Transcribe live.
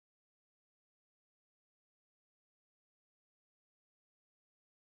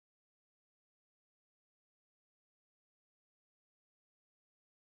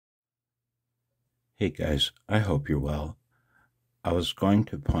Hey guys, I hope you're well. I was going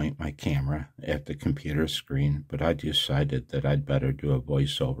to point my camera at the computer screen, but I decided that I'd better do a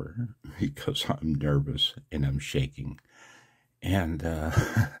voiceover because I'm nervous and I'm shaking. And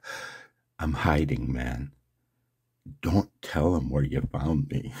I'm hiding, man. Don't tell them where you found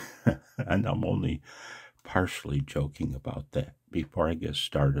me. And I'm only partially joking about that. Before I get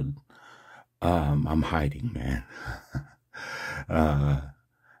started, I'm hiding, man.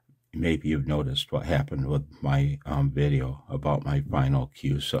 Maybe you've noticed what happened with my video about my final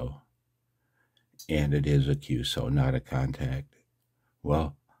QSO. And it is a QSO, not a contact.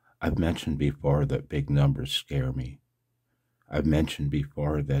 Well, I've mentioned before that big numbers scare me. I've mentioned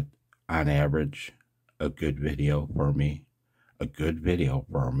before that on average, a good video for me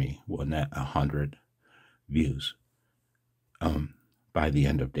will net 100 views by the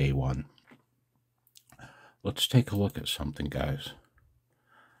end of day one. Let's take a look at something, guys.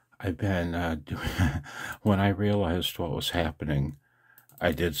 I've been when I realized what was happening,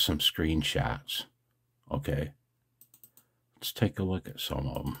 I did some screenshots. Okay, let's take a look at some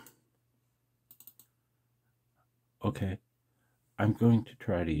of them. Okay, I'm going to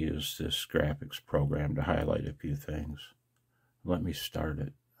try to use this graphics program to highlight a few things. Let me start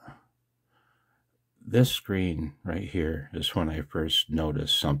it. This screen right here is when I first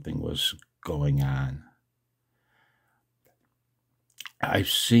noticed something was going on. I've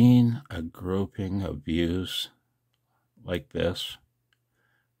seen a grouping of views like this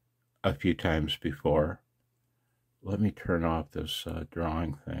a few times before. Let me turn off this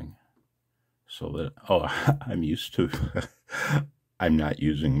drawing thing so that, I'm used to, I'm not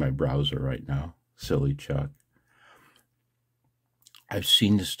using my browser right now. Silly Chuck. I've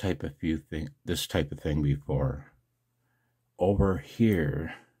seen this type of thing before. Over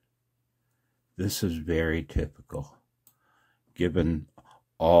here, this is very typical, given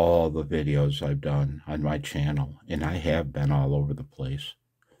all the videos I've done on my channel, and I have been all over the place.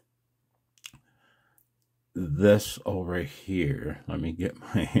 This over here, let me get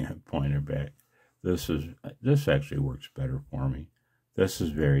my pointer back. This actually works better for me. This is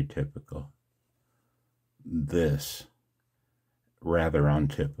very typical. This, rather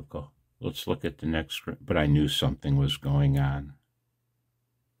untypical. Let's look at the next screen, but I knew something was going on.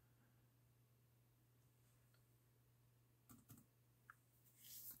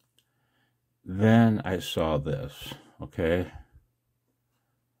 Then I saw this, okay?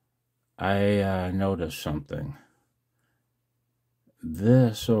 I noticed something.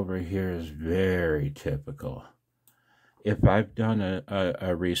 This over here is very typical. If I've done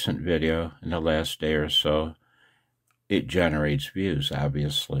a recent video in the last day or so, it generates views,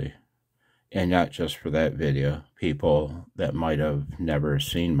 obviously. And not just for that video. People that might have never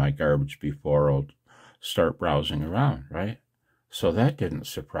seen my garbage before will start browsing around, right? So that didn't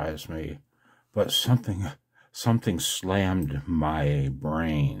surprise me. But something slammed my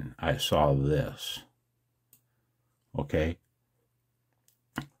brain. I saw this. Okay?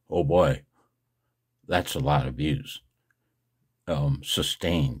 Oh boy, that's a lot of views.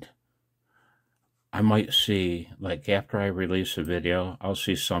 Sustained. I might see, like after I release a video, I'll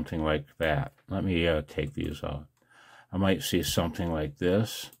see something like that. Let me take these out. I might see something like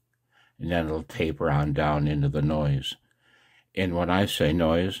this, and then it'll taper on down into the noise. And when I say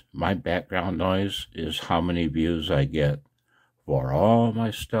noise, my background noise is how many views I get for all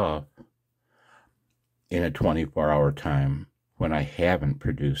my stuff in a 24-hour time when I haven't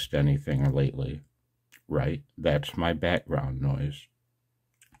produced anything lately, right? That's my background noise.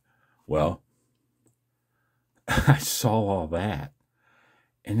 Well, I saw all that,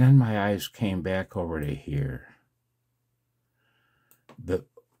 and then my eyes came back over to here.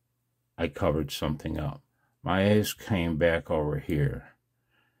 I covered something up. My eyes came back over here,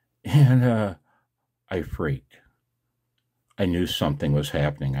 and I freaked. I knew something was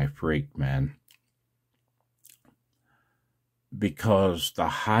happening. I freaked, man. Because the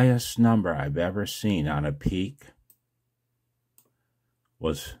highest number I've ever seen on a peak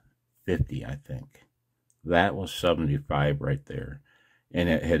was 50, I think. That was 75 right there. And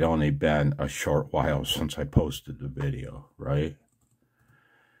it had only been a short while since I posted the video, right?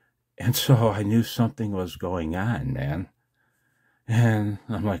 And so I knew something was going on, man. And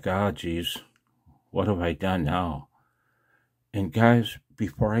I'm like, oh, geez, what have I done now? And guys,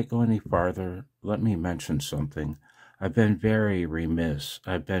 before I go any farther, let me mention something. I've been very remiss.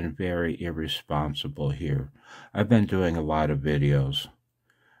 I've been very irresponsible here. I've been doing a lot of videos.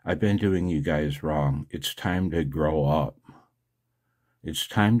 I've been doing you guys wrong. It's time to grow up. It's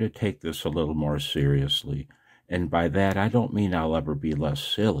time to take this a little more seriously. And by that, I don't mean I'll ever be less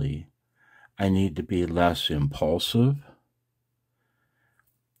silly. I need to be less impulsive.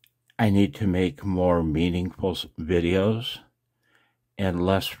 I need to make more meaningful videos and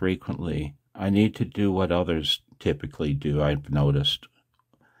less frequently. I need to do what others typically do, I've noticed.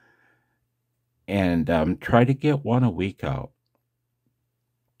 And try to get one a week out.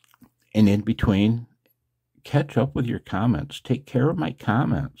 And in between, catch up with your comments. Take care of my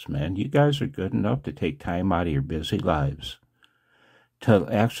comments, man. You guys are good enough to take time out of your busy lives to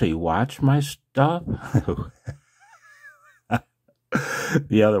actually watch my stuff.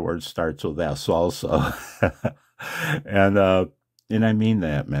 The other word starts with S also. and I mean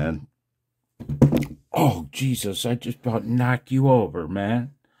that, man. Oh, Jesus, I just about knocked you over,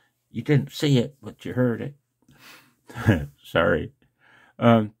 man. You didn't see it, but you heard it. Sorry.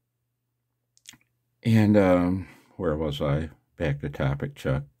 Where was I? Back to topic,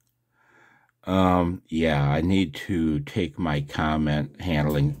 Chuck. Yeah, I need to take my comment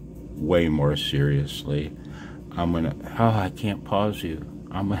handling way more seriously. I can't pause you.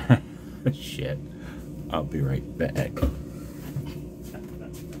 Shit. I'll be right back.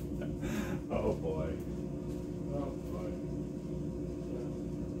 Oh boy. Oh boy.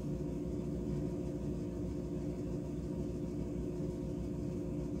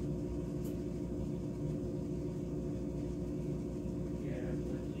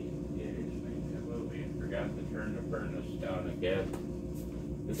 Forgot to turn the furnace down again.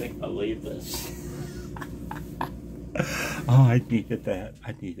 I think I'll leave this. Oh, I needed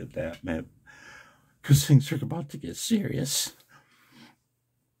that, man. Because things are about to get serious.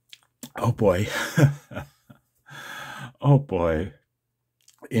 Oh boy. Oh boy.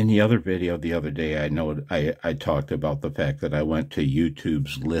 In the other video the other day, I talked about the fact that I went to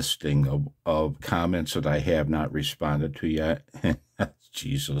YouTube's listing of comments that I have not responded to yet.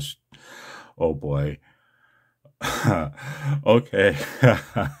 Jesus. Oh boy. Okay.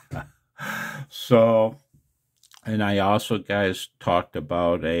 So, and I also, guys, talked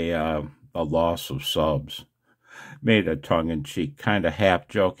about a loss of subs. Made a tongue-in-cheek, kind of half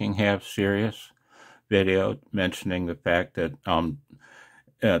joking, half serious video mentioning the fact that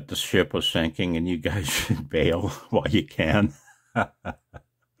the ship was sinking and you guys should bail while you can.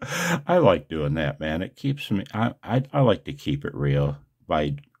 I like doing that, man. It keeps me. I like to keep it real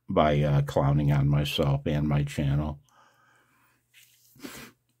by clowning on myself and my channel.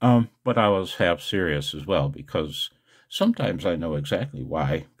 But I was half serious as well, because sometimes I know exactly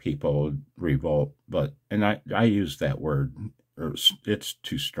why people would revolt, and I use that word, or it's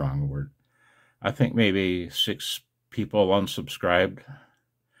too strong a word. I think maybe 6 people unsubscribed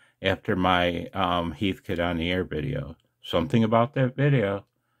after my Heath Kid on the Air video. Something about that video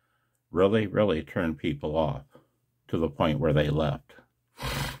really, really turned people off to the point where they left.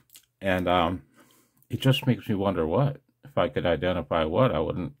 And it just makes me wonder what. If I could identify what,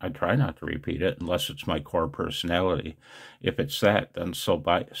 I'd try not to repeat it unless it's my core personality. If it's that, then so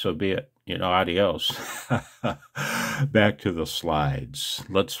be it. You know, adios. Back to the slides.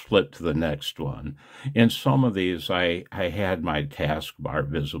 Let's flip to the next one. In some of these, I had my taskbar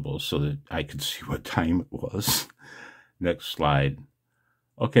visible so that I could see what time it was. Next slide.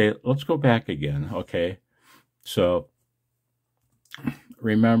 Okay, let's go back again. Okay, so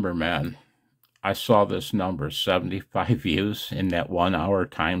remember, man, I saw this number, 75 views in that 1 hour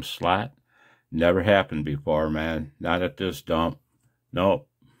time slot. Never happened before, man. Not at this dump. Nope.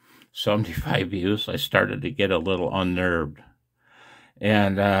 75 views. I started to get a little unnerved.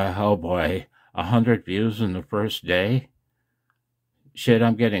 And, oh boy, 100 views in the first day? Shit,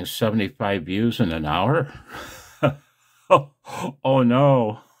 I'm getting 75 views in an hour? Oh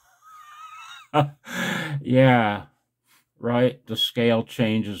no. Yeah, right. The scale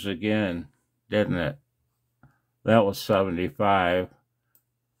changes again, didn't it? That was 75.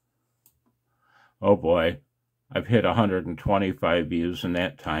 Oh boy, I've hit 125 views in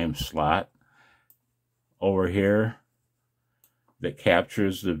that time slot. Over here, that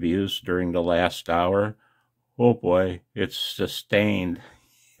captures the views during the last hour. Oh boy, it's sustained.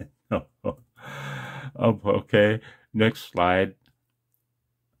 Oh, okay, next slide.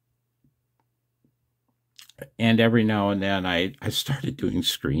 And every now and then I started doing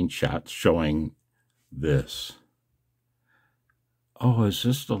screenshots showing this. Oh, is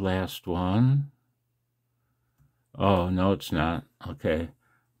this the last one? Oh, no, it's not. Okay.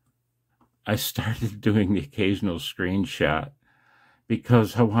 I started doing the occasional screenshot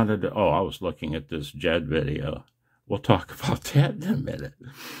because I wanted to, I was looking at this Jed video. We'll talk about that in a minute.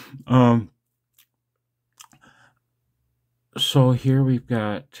 So here we've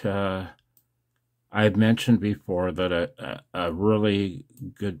got, I've mentioned before that a really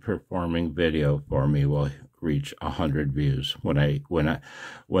good performing video for me will reach 100 views.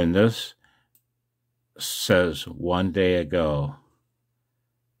 When this says 1 day ago,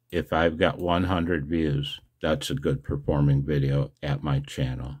 if I've got 100 views, that's a good performing video at my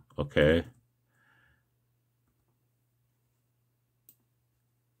channel, okay?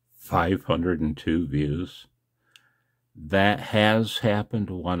 502 views. That has happened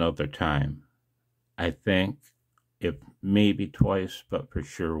one other time. I think, if maybe twice, but for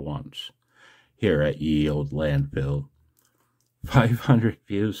sure once. Here at Ye Old Landfill. 500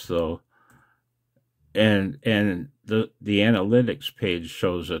 views though. And the analytics page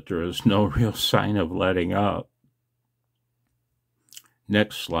shows that there is no real sign of letting up.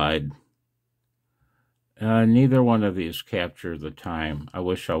 Next slide. Neither one of these capture the time. I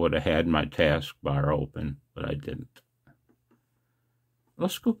wish I would have had my taskbar open, but I didn't.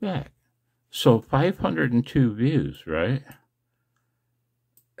 Let's go back. So 502 views, right?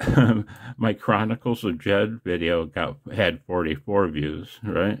 My Chronicles of Jed video had 44 views,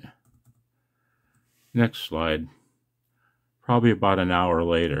 right? Next slide. Probably about an hour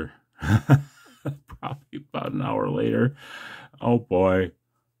later. Probably about an hour later. Oh boy.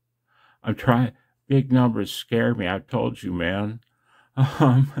 I'm trying. Big numbers scare me. I've told you, man.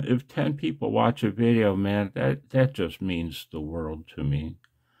 If 10 people watch a video, man, that just means the world to me.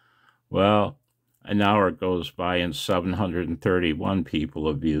 Well, an hour goes by and 731 people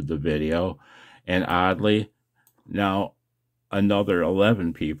have viewed the video. And oddly, now another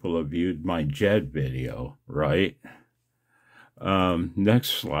 11 people have viewed my Jed video, right? Next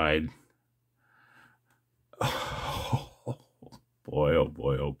slide. Oh boy, oh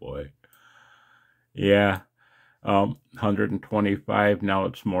boy, oh boy. Yeah, 125. Now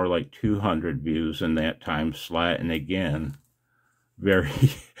it's more like 200 views in that time slot. And again,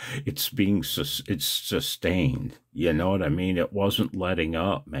 it's sustained. You know what I mean? It wasn't letting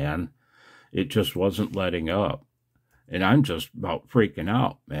up, man. It just wasn't letting up. And I'm just about freaking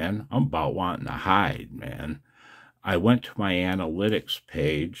out, man. I'm about wanting to hide, man. I went to my analytics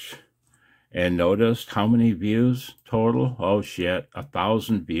page and noticed how many views total. Oh shit,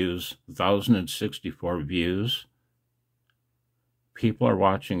 1,000 views, 1,064 views. People are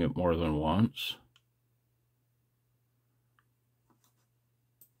watching it more than once.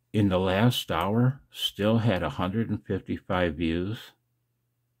 In the last hour, still had 155 views.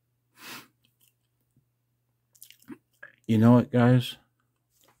 You know what, guys?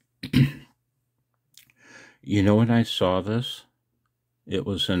 You know when I saw this? It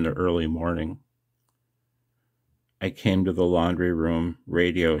was in the early morning. I came to the laundry room,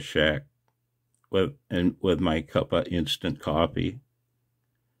 Radio Shack, with my cup of instant coffee,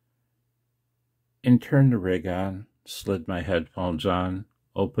 and turned the rig on, slid my headphones on,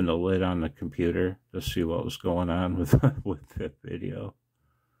 opened the lid on the computer to see what was going on with the video.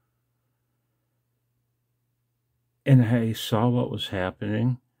 And I saw what was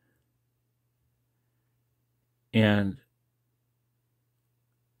happening. And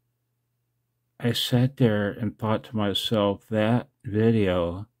I sat there and thought to myself, that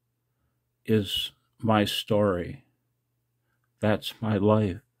video is my story. That's my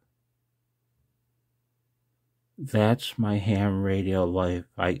life. That's my ham radio life.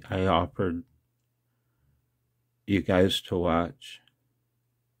 I offered you guys to watch.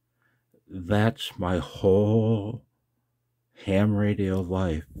 That's my whole ham radio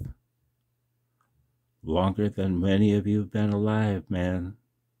life. Longer than many of you have been alive, man.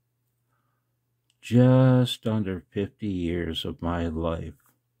 Just under 50 years of my life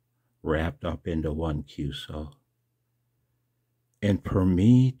wrapped up into one QSO. And for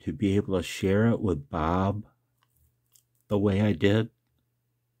me to be able to share it with Bob the way I did,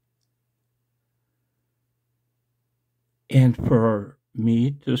 and for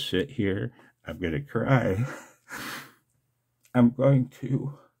me to sit here, I'm going to cry. I'm going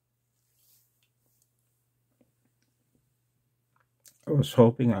to. I was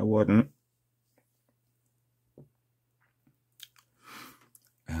hoping I wouldn't.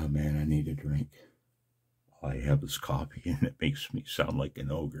 Oh man, I need a drink. All I have is coffee and it makes me sound like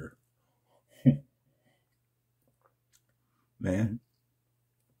an ogre. Man.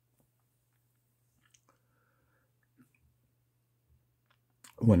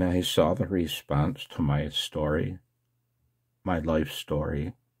 When I saw the response to my story, my life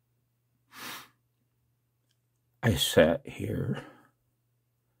story, I sat here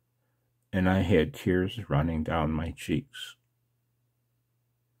and I had tears running down my cheeks.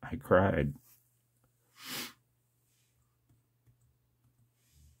 I cried.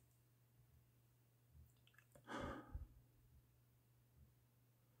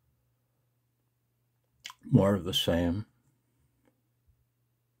 More of the same.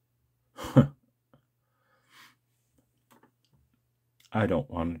 I don't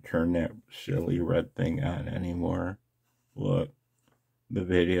want to turn that silly red thing on anymore. Look, the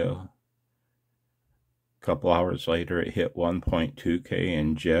video. A couple hours later, it hit 1.2K,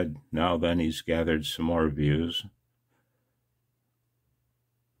 and Jed, now then, he's gathered some more views.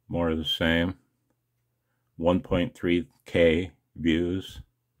 More of the same. 1.3K views.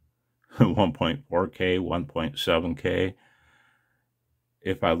 1.4K, 1.7K.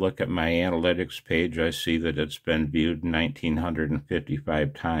 If I look at my analytics page, I see that it's been viewed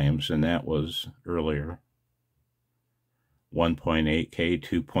 1,955 times, and that was earlier. 1.8K,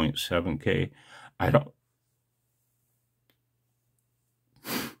 2.7K. I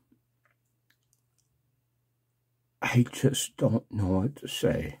just don't know what to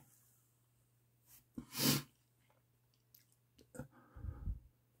say.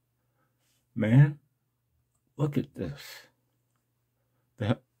 Man, look at this.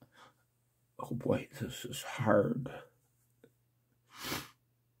 Oh boy, this is hard.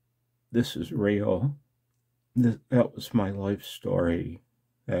 This is real. That was my life story,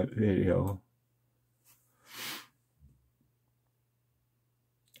 that video.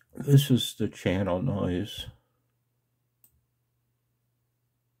 This is the channel noise.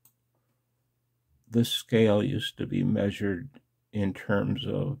 This scale used to be measured in terms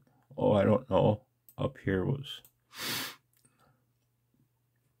of, oh, I don't know, up here was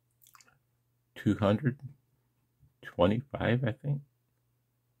 225, I think.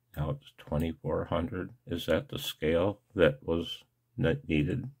 Now it's 2,400. Is that the scale that was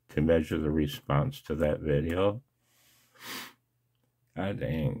needed to measure the response to that video? God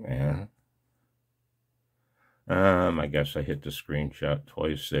dang, man. I guess I hit the screenshot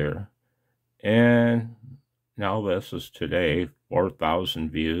twice there. And now this is today,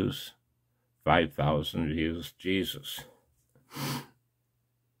 4,000 views, 5,000 views. Jesus.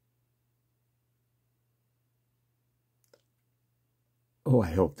 Oh,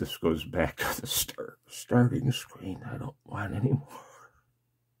 I hope this goes back to the starting screen. I don't want any more.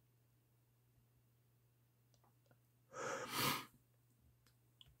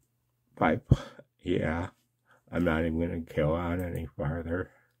 Yeah, I'm not even going to go on any farther.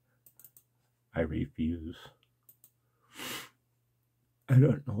 I refuse. I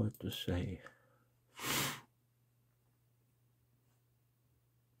don't know what to say.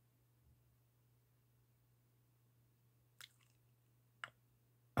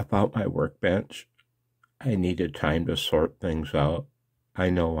 About my workbench, I needed time to sort things out. I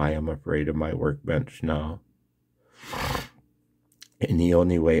know why I'm afraid of my workbench now. And the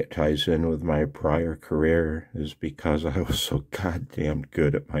only way it ties in with my prior career is because I was so goddamn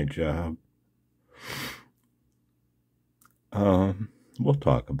good at my job. We'll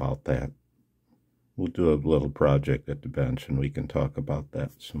talk about that. We'll do a little project at the bench and we can talk about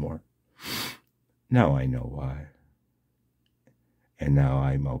that some more. Now I know why. And now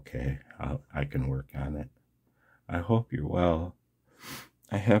I'm okay. I can work on it. I hope you're well.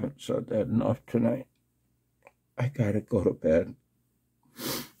 I haven't said that enough tonight. I gotta go to bed.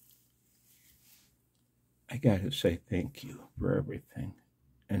 I gotta say thank you for everything.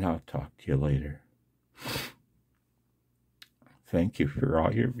 And I'll talk to you later. Thank you for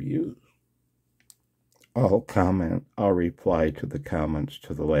all your views. I'll comment. I'll reply to the comments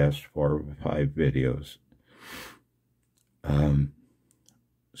to the last 4 or 5 videos.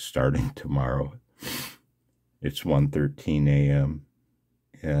 Starting tomorrow. It's 1:13 a.m.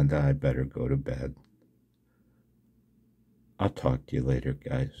 and I better go to bed. I'll talk to you later,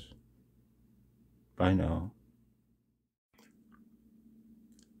 guys. Bye now.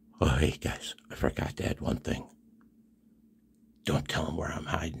 Oh, hey, guys. I forgot to add one thing. Don't tell them where I'm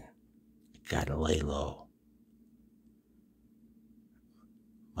hiding. Gotta lay low.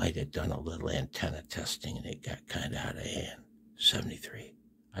 Might have done a little antenna testing and it got kind of out of hand. 73.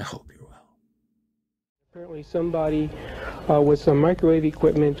 I hope you're well. Apparently somebody with some microwave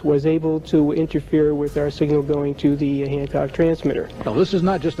equipment was able to interfere with our signal going to the Hancock transmitter. Well, this is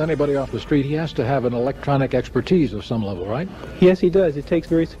not just anybody off the street. He has to have an electronic expertise of some level, right? Yes, he does. It takes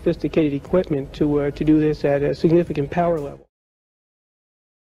very sophisticated equipment to do this at a significant power level.